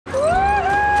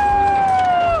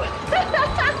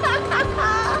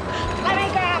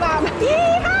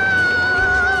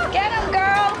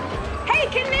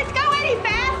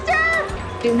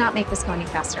do not make this go any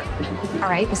faster. All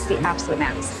right, this is the absolute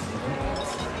max.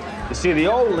 You see, the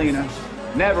old Lena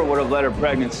never would have let her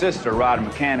pregnant sister ride a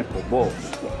mechanical bull.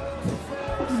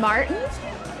 Martin?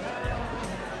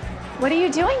 What are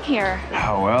you doing here?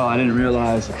 Oh, well, I didn't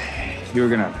realize you were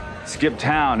gonna skip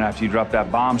town after you dropped that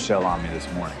bombshell on me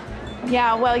this morning.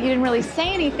 Yeah, well, you didn't really say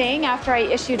anything after I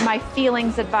issued my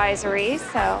feelings advisory,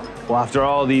 so. Well, after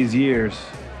all these years,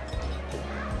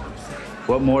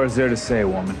 what more is there to say,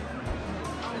 woman?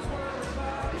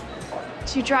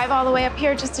 Did you drive all the way up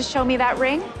here just to show me that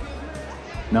ring?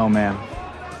 No, ma'am.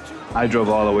 I drove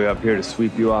all the way up here to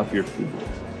sweep you off your feet.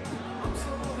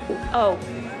 Oh.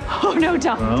 Oh, no,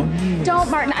 don't. Don't,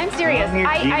 Martin. I'm serious.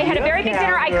 I had a very big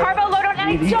dinner. I carve a load on, and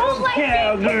I don't like it.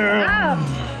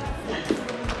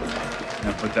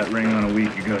 I put that ring on a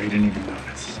week ago. You didn't even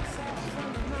notice.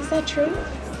 Is that true?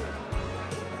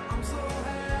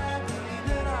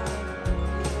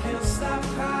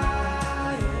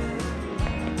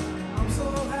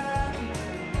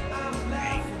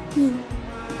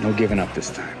 No giving up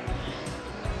this time.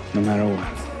 No matter what.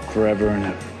 Forever and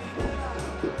ever.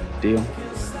 Deal?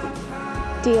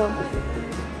 Deal.